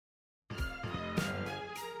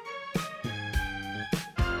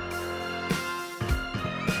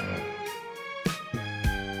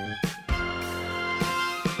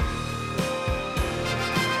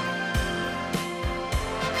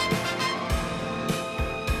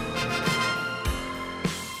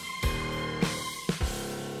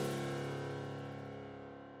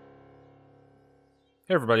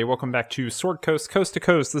Hey everybody, welcome back to Sword Coast Coast to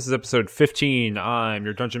Coast. This is episode 15. I'm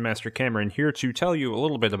your Dungeon Master Cameron, here to tell you a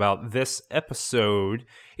little bit about this episode.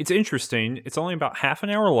 It's interesting. It's only about half an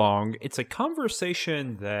hour long. It's a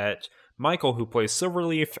conversation that Michael, who plays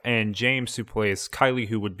Silverleaf, and James, who plays Kylie,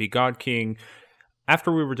 who would be God King,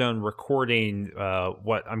 after we were done recording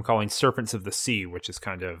what I'm calling Serpents of the Sea, which is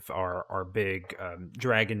kind of our big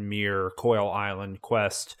Dragonmere, Coil Island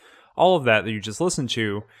quest, all of that you just listened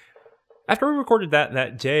to. After we recorded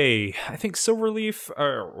that day, I think Silverleaf,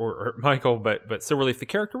 or Michael, but Silverleaf, the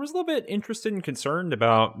character, was a little bit interested and concerned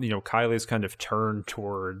about, Kylie's kind of turn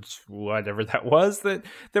towards whatever that was that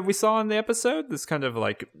we saw in the episode. This kind of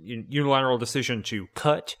like unilateral decision to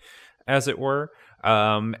cut, as it were.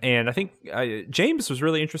 And I think James was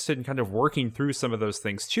really interested in kind of working through some of those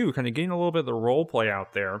things too, kind of getting a little bit of the role play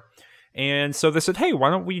out there. And so they said, hey, why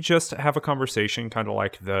don't we just have a conversation, kind of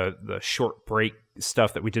like the short break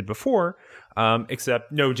stuff that we did before,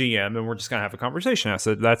 except no GM, and we're just going to have a conversation. I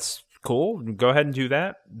said, that's cool. Go ahead and do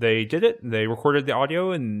that. They did it. They recorded the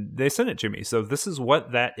audio, and they sent it to me. So this is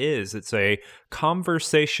what that is. It's a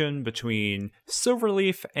conversation between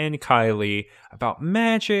Silverleaf and Kylie about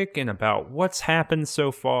magic and about what's happened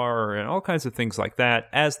so far and all kinds of things like that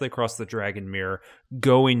as they cross the Dragonmere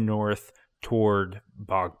going north toward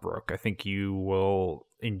Bogbrook. I think you will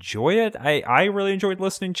enjoy it. I really enjoyed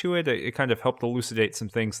listening to it. It kind of helped elucidate some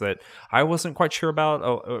things that I wasn't quite sure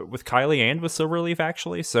about with Kylie and with Silverleaf,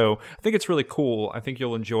 actually. So I think it's really cool. I think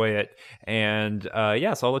you'll enjoy it. And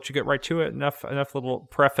so I'll let you get right to it. Enough little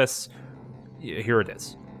preface. Here it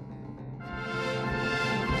is.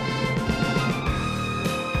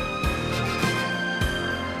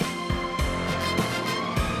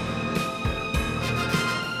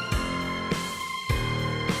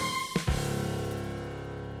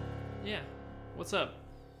 What's up?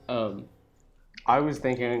 I was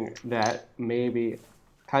thinking that maybe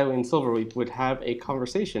Kylie and Silverleaf would have a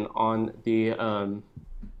conversation on the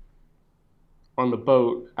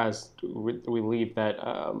boat as we leave that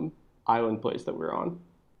island place that we're on.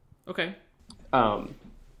 Okay. And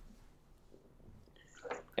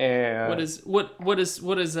what does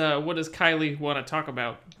Kylie want to talk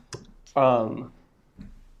about? Well,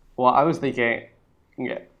 I was thinking,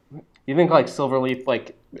 you think like Silverleaf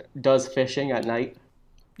does fishing at night?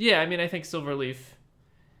 Yeah, I mean, I think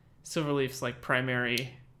Silverleaf's like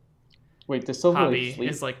primary Wait, does Silverleaf hobby sleep?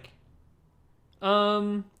 is like,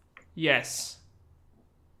 yes.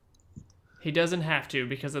 He doesn't have to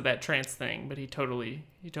because of that trance thing, but he totally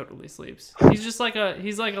sleeps. He's like a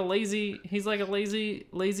lazy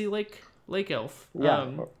lake elf. Yeah,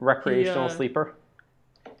 recreational sleeper.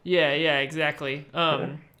 Yeah, exactly.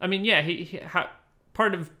 I mean, yeah,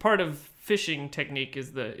 part of fishing technique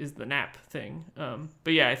is the nap thing.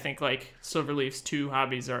 But yeah, I think like Silverleaf's two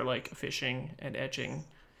hobbies are like fishing and etching.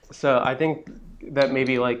 So I think that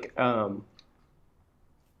maybe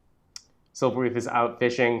Silverleaf is out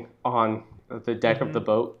fishing on the deck of the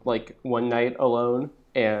boat like one night alone,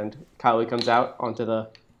 and Kylie comes out onto the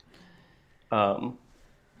I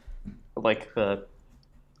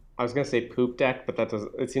was gonna say poop deck, but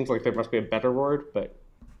it seems like there must be a better word, but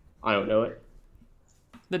I don't know it.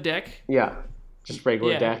 The deck? Yeah, just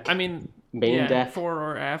regular deck. I mean, main deck. Fore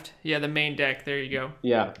or aft. Yeah, the main deck. There you go.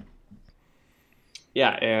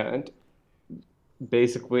 Yeah, and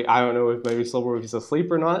basically, I don't know if maybe Silverleaf is asleep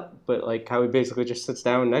or not, but Kylie basically just sits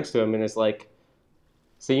down next to him and is like,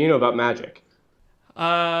 "So you know about magic?"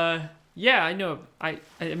 Yeah, I know. I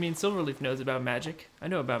mean, Silverleaf knows about magic. I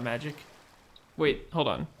know about magic. Wait, hold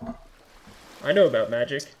on. I know about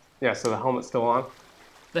magic. Yeah, so the helmet's still on.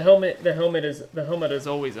 The helmet is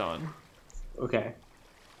always on. Okay.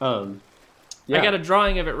 Yeah. I got a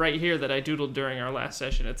drawing of it right here that I doodled during our last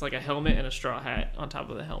session. It's like a helmet and a straw hat on top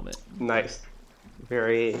of the helmet. Nice.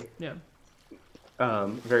 Very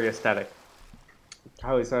aesthetic.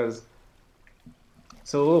 Kylie says,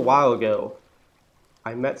 so a little while ago,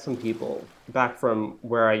 I met some people back from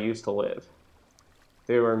where I used to live.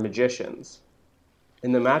 They were magicians.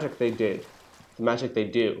 And the magic they do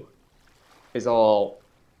is all...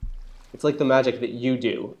 It's like the magic that you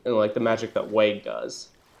do and like the magic that Wade does.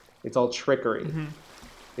 It's all trickery. Mm-hmm.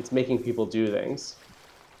 It's making people do things.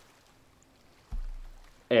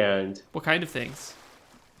 And... What kind of things?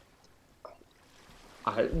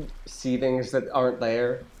 I see things that aren't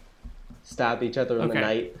there. Stab each other in the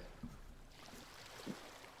night.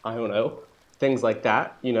 I don't know. Things like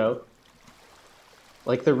that,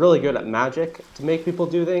 Like, they're really good at magic to make people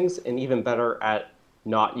do things, and even better at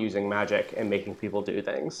not using magic and making people do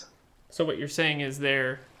things. So what you're saying is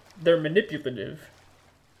they're manipulative.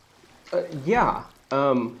 Yeah.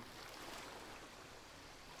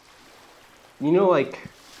 You know, like,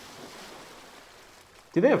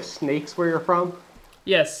 do they have snakes where you're from?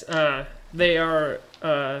 Yes, they are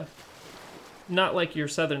not like your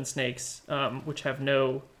southern snakes, which have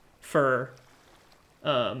no fur.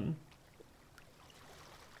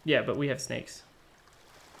 Yeah, but we have snakes.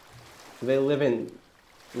 Do they live in,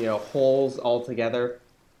 holes all together,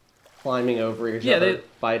 climbing over each Yeah, other,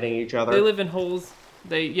 biting each other? They live in holes.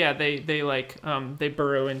 They they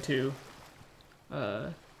burrow into,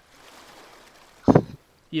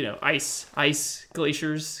 ice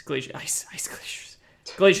glaciers, ice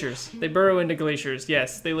glaciers. They burrow into glaciers.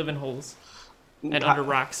 Yes, they live in holes and under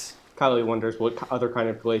rocks. Kylie wonders what other kind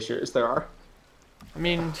of glaciers there are. I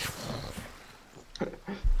mean,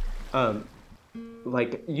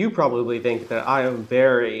 Like, you probably think that I am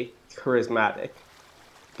very charismatic,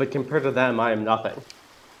 but compared to them, I am nothing.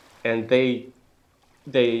 And they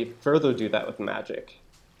further do that with magic.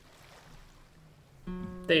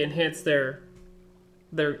 they enhance their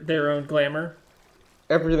own glamour.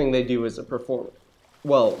 Everything they do is a performance.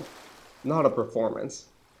 Well, not a performance.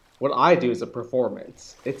 What I do is a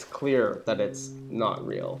performance. It's clear that it's not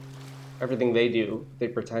real. Everything they do, they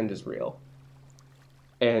pretend is real.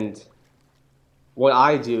 And what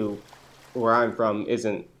I do, where I'm from,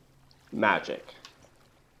 isn't magic.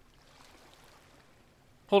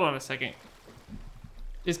 Hold on a second.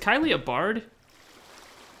 Is Kylie a bard?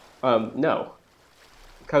 No.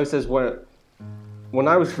 Kylie says when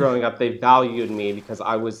I was growing up, they valued me because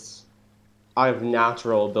I have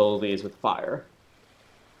natural abilities with fire.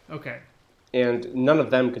 Okay. And none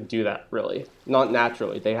of them could do that, really. Not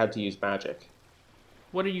naturally. They had to use magic.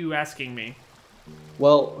 What are you asking me?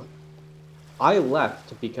 Well, I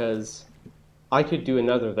left because I could do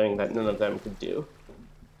another thing that none of them could do.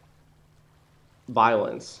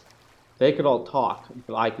 Violence. They could all talk,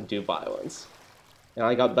 but I could do violence. And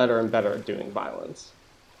I got better and better at doing violence.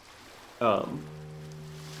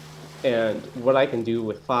 And what I can do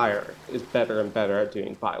with fire is better and better at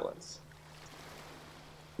doing violence.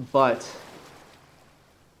 But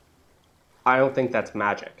I don't think that's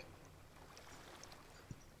magic.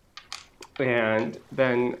 And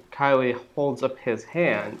then Kylie holds up his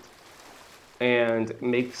hand and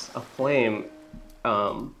makes a flame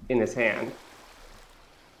in his hand.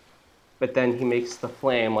 But then he makes the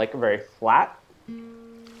flame like very flat,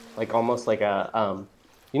 like almost like a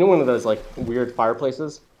one of those like weird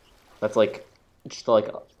fireplaces that's like just like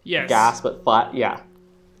Yes. gas but flat. Yeah.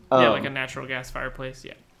 Yeah, like a natural gas fireplace.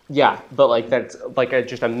 Yeah. Yeah, but like that's like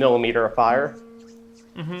just a millimeter of fire.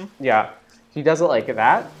 Mm-hmm. Yeah, he does it like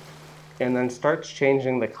that, and then starts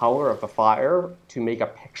changing the color of the fire to make a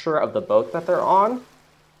picture of the boat that they're on.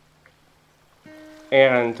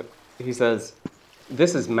 And he says,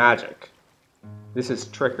 "This is magic. This is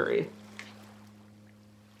trickery.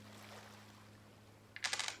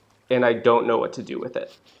 And I don't know what to do with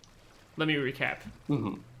it." Let me recap.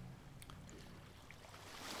 Mm-hmm.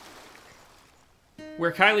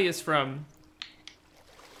 Where Kylie is from,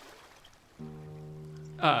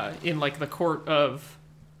 in like the court of,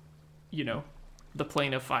 the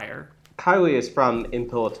plane of fire. Kylie is from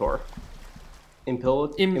Impilator.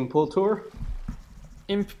 Impilator?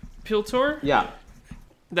 Impiltor? Yeah.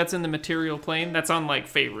 That's in the material plane. That's on like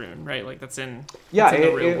Faerun, right? Like that's in. Yeah, that's in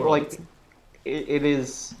the real world. like it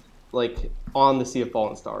is like on the Sea of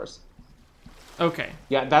Fallen Stars. Okay.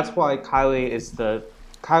 Yeah, that's why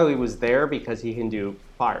Kylie was there because he can do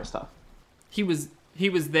fire stuff. He was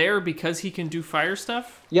there because he can do fire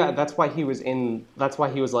stuff? Yeah, that's why he was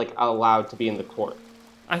like allowed to be in the court.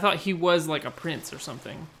 I thought he was like a prince or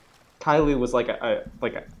something. Kylie was like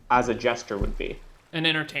as a gesture would be. An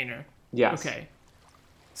entertainer. Yes. Okay.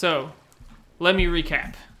 So, let me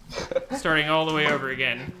recap. Starting all the way over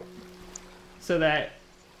again. So that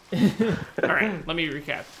alright, let me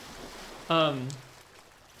recap.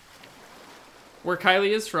 Where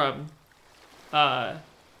Kylie is from,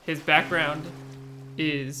 his background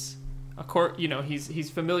is a court. He's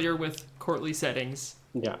familiar with courtly settings.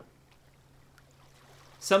 Yeah.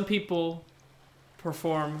 Some People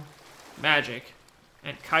perform magic,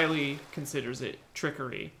 and Kylie considers it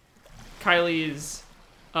trickery. Kylie is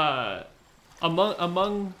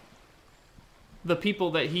among the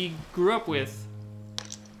people that he grew up with.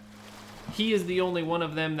 He is the only one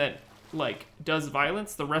of them that like does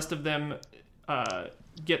violence. The rest of them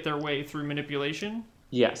get their way through manipulation.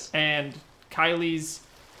 Yes. And Kylie's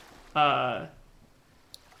but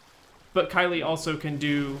Kylie also can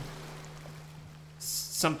do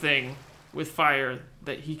something with fire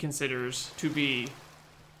that he considers to be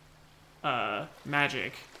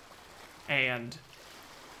magic, and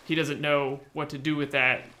he doesn't know what to do with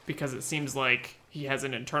that because it seems like he has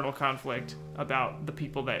an internal conflict about the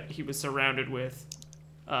people that he was surrounded with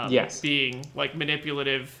Yes. being like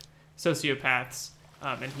manipulative sociopaths,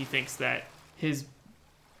 and he thinks that his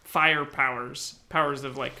fire powers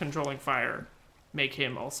of like controlling fire, make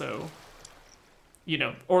him also,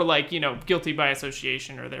 or like, guilty by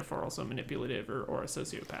association, or therefore also manipulative or a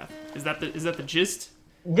sociopath. Is that the gist?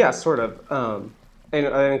 Yeah, sort of. And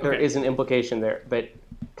I think there Okay. is an implication there that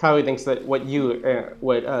Kylie thinks that what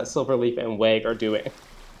Silverleaf and Wag are doing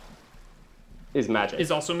is magic. Is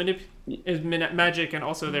also magic and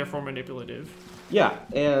also therefore manipulative. Yeah,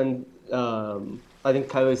 and I think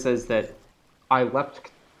Kylie says that I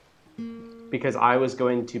left because I was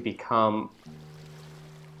going to become.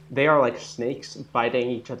 They are like snakes biting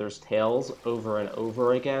each other's tails over and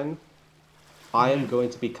over again. I am going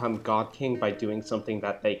to become God King by doing something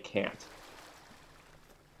that they can't.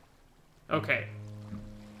 Okay.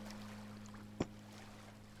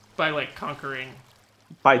 By like conquering.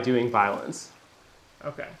 By doing violence.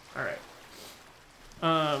 Okay. All right.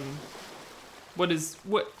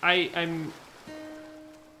 I'm.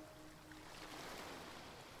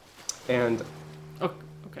 And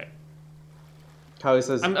Okay. Kylie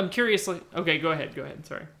says, I'm curious. Like, okay, go ahead.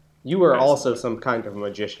 Sorry. you are Yes. also some kind of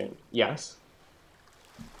magician. Yes.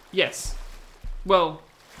 Yes. Well,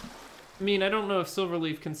 I mean, I don't know if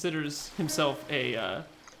Silverleaf considers himself Does like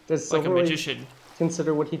a Silverleaf magician.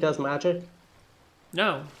 consider what he does magic?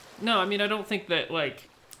 No. I mean, I don't think that like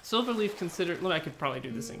Silverleaf well, I could probably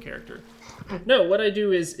do this in character. No, what I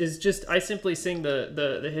do is just I simply sing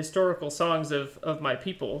the historical songs of my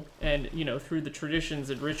people, and through the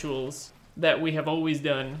traditions and rituals that we have always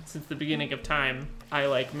done since the beginning of time, I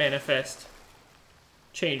like manifest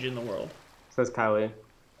change in the world. Says Kylie.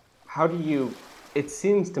 How do you... It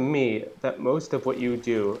seems to me that most of what you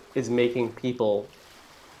do is making people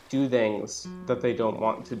do things that they don't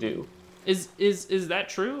want to do. Is that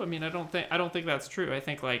true? I mean, I don't think that's true. I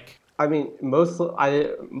think like I mean, mostly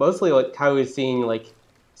like Kylie's seeing like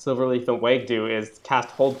Silverleaf and Wag do is cast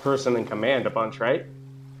Hold Person and Command a bunch, right?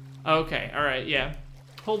 okay, all right, yeah.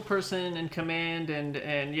 Hold person and command and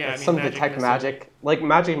yeah, I mean, Some magic detect missile. magic. Like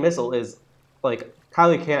Magic Missile is like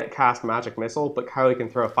Kylie can't cast Magic Missile, but Kylie can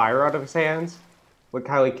throw fire out of his hands. What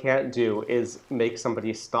Kylie can't do is make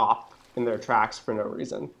somebody stop in their tracks for no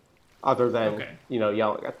reason, other than Okay.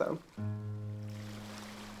 yelling at them.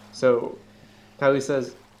 So Kylie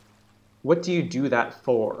says, "What do you do that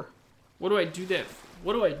for?" What do I do that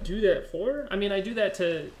for? I mean, I do that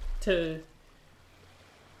to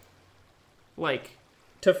like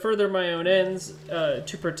to further my own ends,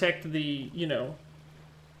 to protect the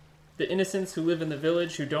innocents who live in the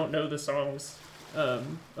village who don't know the songs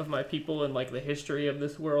of my people and like the history of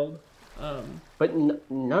this world. But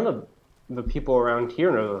none of the people around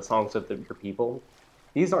here know the songs of your people.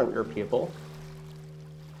 These aren't your people.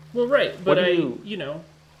 Well, right, but What do you-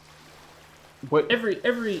 What?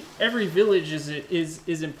 every village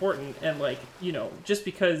is important, and like just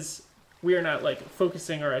because we are not like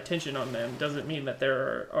focusing our attention on them doesn't mean that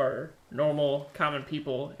there are normal common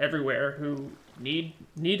people everywhere who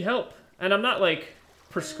need help. And I'm not like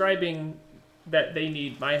prescribing that they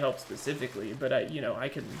need my help specifically, but I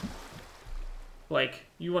can, like,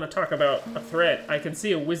 you want to talk about a threat, I can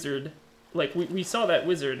see a wizard. Like we saw that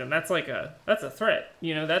wizard, and that's a threat.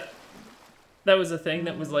 That was a thing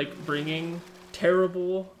that was like bringing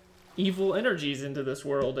terrible, evil energies into this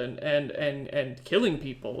world, and killing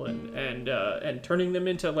people, and turning them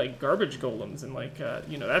into like garbage golems, and like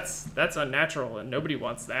that's unnatural, and nobody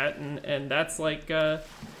wants that, and that's like that's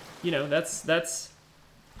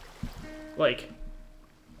like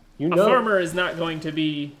a farmer is not going to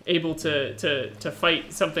be able to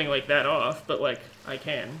fight something like that off, but like I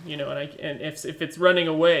can, and if it's running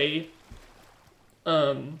away,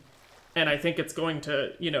 and I think it's going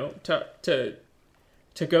to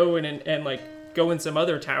to go in and like go in some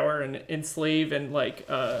other tower and enslave and like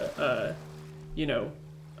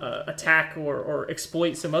attack or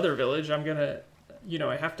exploit some other village, I'm gonna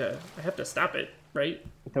I have to stop it, right?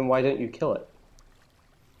 Then why didn't you kill it?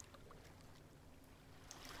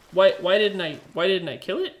 Why didn't I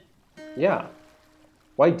kill it? Yeah.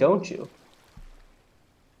 Why don't you?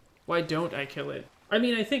 Why don't I kill it? I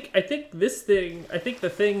mean, I think the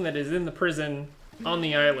thing that is in the prison on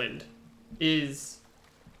the island is,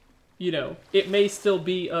 it may still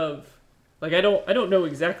be of, like, I don't know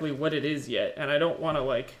exactly what it is yet, and I don't want to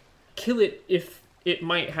like kill it if it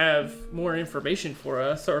might have more information for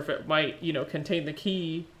us, or if it might, contain the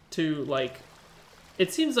key to like.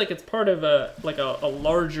 It seems like it's part of a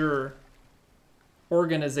larger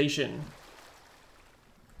organization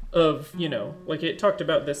of, like it talked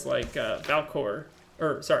about this like Valcor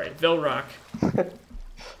Velrock.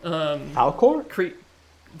 Falcor?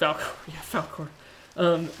 Valcor, yeah, Falcor.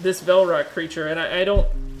 This Velrock creature, and I don't,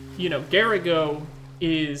 Garrigo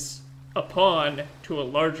is a pawn to a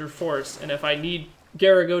larger force, and if I need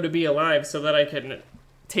Garrigo to be alive so that I can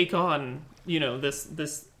take on,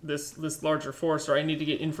 this larger force, or I need to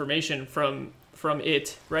get information from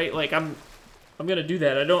it, right? Like I'm gonna do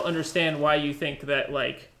that. I don't understand why you think that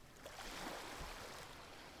like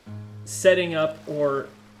setting up or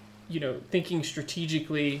thinking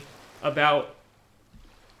strategically about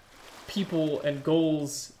people and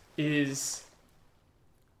goals is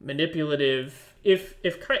manipulative.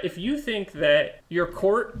 If you think that your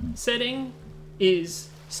court setting is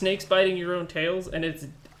snakes biting your own tails and it's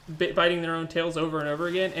biting their own tails over and over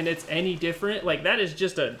again, and it's any different, like that is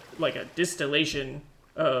just a distillation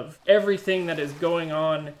of everything that is going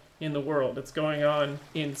on in the world. It's going on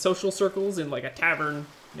in social circles, in like a tavern.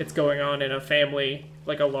 It's going on in a family,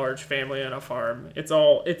 like a large family on a farm. It's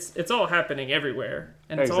all happening everywhere,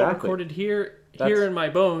 and it's all recorded here in my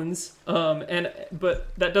bones.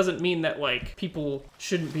 But that doesn't mean that like people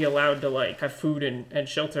shouldn't be allowed to like have food and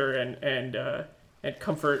shelter and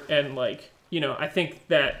comfort, and like I think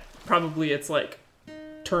that probably it's like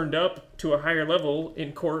turned up to a higher level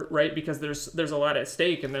in court, right? Because there's a lot at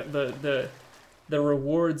stake, and the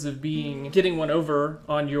rewards of getting one over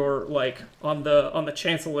on your like on the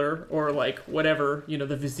chancellor or like whatever,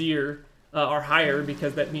 the vizier, are higher,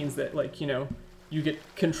 because that means that like you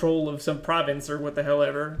get control of some province or what the hell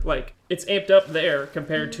ever. Like it's amped up there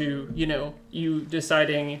compared to you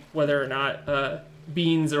deciding whether or not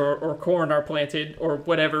beans or corn are planted or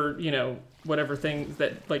whatever, whatever things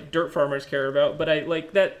that like dirt farmers care about. But I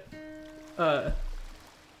like that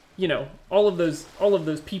all of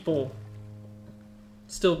those people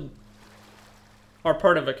still are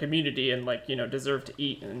part of a community and like deserve to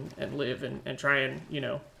eat and live and try and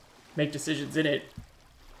make decisions in it.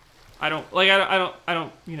 I don't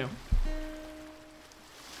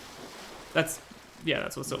that's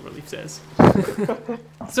what Silverleaf says.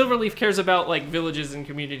 Silverleaf cares about like villages and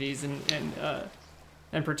communities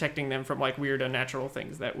and protecting them from like weird unnatural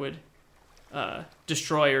things that would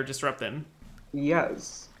destroy or disrupt them.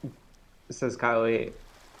 Yes, says Kylie.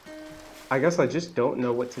 I guess I just don't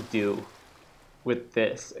know what to do with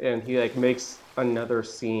this. And he like makes another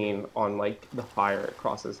scene on like the fire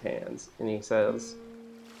across his hands, and he says,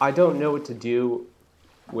 I don't know what to do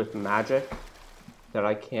with magic that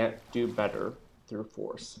I can't do better through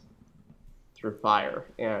force, through fire.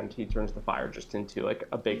 And he turns the fire just into like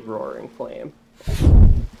a big roaring flame.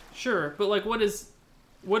 Sure, but like what does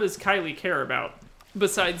Kylie care about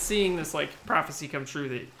besides seeing this like prophecy come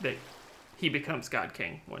true that he becomes God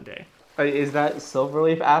King one day? Is that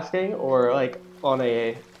Silverleaf asking, or like on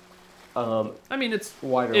a I mean, it's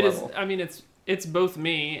wider it level? Is, I mean, it's both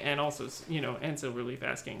me and also and Silverleaf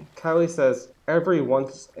asking. Kylie says, every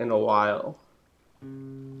once in a while,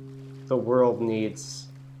 the world needs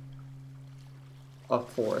a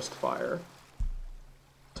forest fire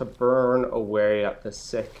to burn away at the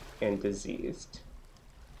sick and diseased.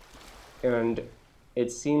 And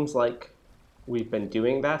it seems like we've been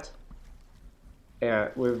doing that,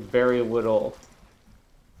 and with very little,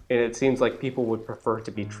 and it seems like people would prefer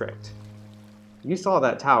to be tricked. You saw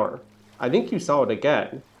that tower. I think you saw it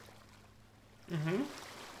again. Mm-hmm.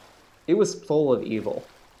 It was full of evil.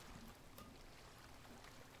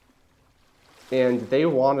 And they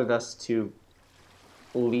wanted us to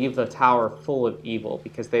leave the tower full of evil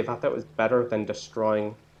because they thought that was better than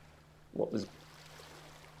destroying what was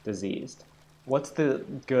diseased. What's the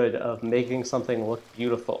good of making something look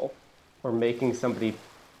beautiful or making somebody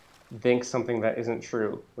think something that isn't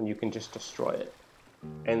true when you can just destroy it?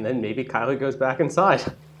 And then maybe Kylie goes back inside.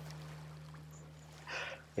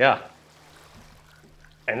 Yeah.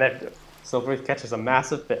 And then Silverleaf catches a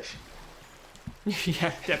massive fish.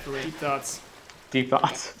 Yeah, definitely. Deep thoughts. Deep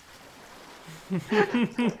thoughts.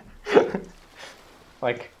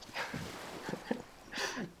 Like,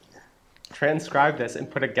 transcribe this and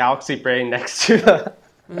put a galaxy brain next to the...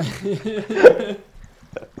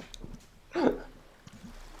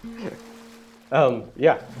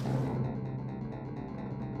 Yeah.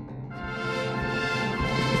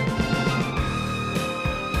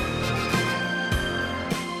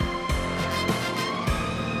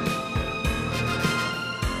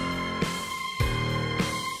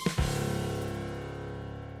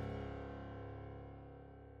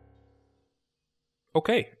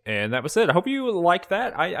 Okay, and that was it. I hope you liked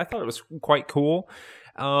that. I thought it was quite cool.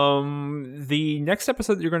 The next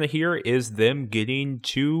episode that you're going to hear is them getting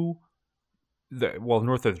to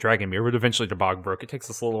north of the Dragonmere, but eventually to Bogbrook. It takes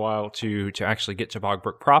us a little while to actually get to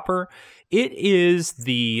Bogbrook proper. It is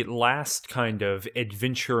the last kind of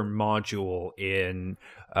adventure module in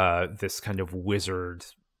this kind of wizard.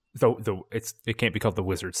 Though it can't be called the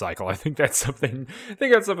wizard cycle. I think that's something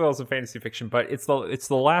else in fantasy fiction. But it's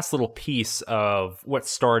the last little piece of what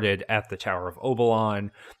started at the Tower of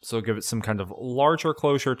Oberon. So give it some kind of larger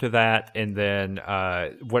closure to that, and then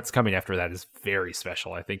what's coming after that is very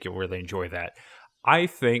special. I think you'll really enjoy that. I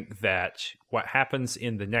think that what happens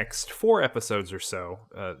in the next 4 episodes or so,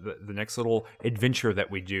 the next little adventure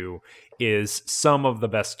that we do, is some of the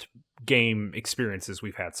best game experiences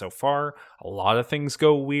we've had so far. A lot of things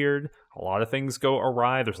go weird. A lot of things go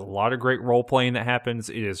awry. There's a lot of great role playing that happens.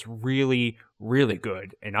 It is really, really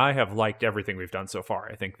good. And I have liked everything we've done so far.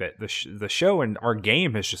 I think that the show and our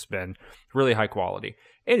game has just been really high quality.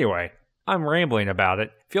 Anyway, I'm rambling about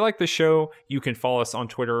it. If you like the show, you can follow us on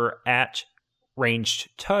Twitter at Ranged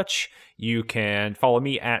Touch. You can follow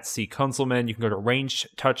me at @CKunzelman. You can go to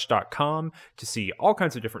rangedtouch.com to see all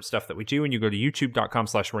kinds of different stuff that we do, and you go to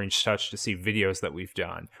youtube.com/rangedtouch to see videos that we've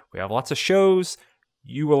done. We have lots of shows.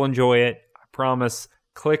 You will enjoy it, I promise.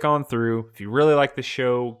 Click on through. If you really like the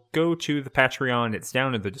show, go to the Patreon. It's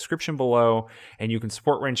down in the description below, and you can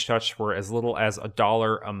support Ranged Touch for as little as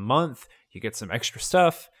 $1 a month. You get some extra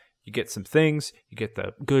stuff. You get some things. You get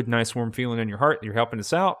the good, nice, warm feeling in your heart that you're helping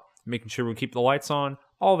us out, making sure we keep the lights on,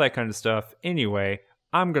 all that kind of stuff. Anyway,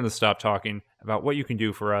 I'm going to stop talking about what you can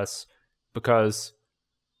do for us, because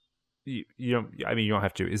you don't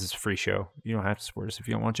have to. This is a free show. You don't have to support us if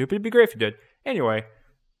you don't want to, but it'd be great if you did. Anyway,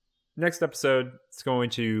 next episode, it's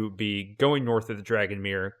going to be going north of the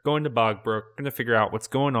Dragonmere, going to Bogbrook, going to figure out what's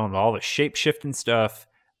going on with all the shape-shifting stuff.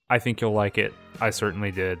 I think you'll like it. I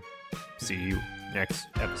certainly did. See you next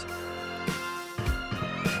episode.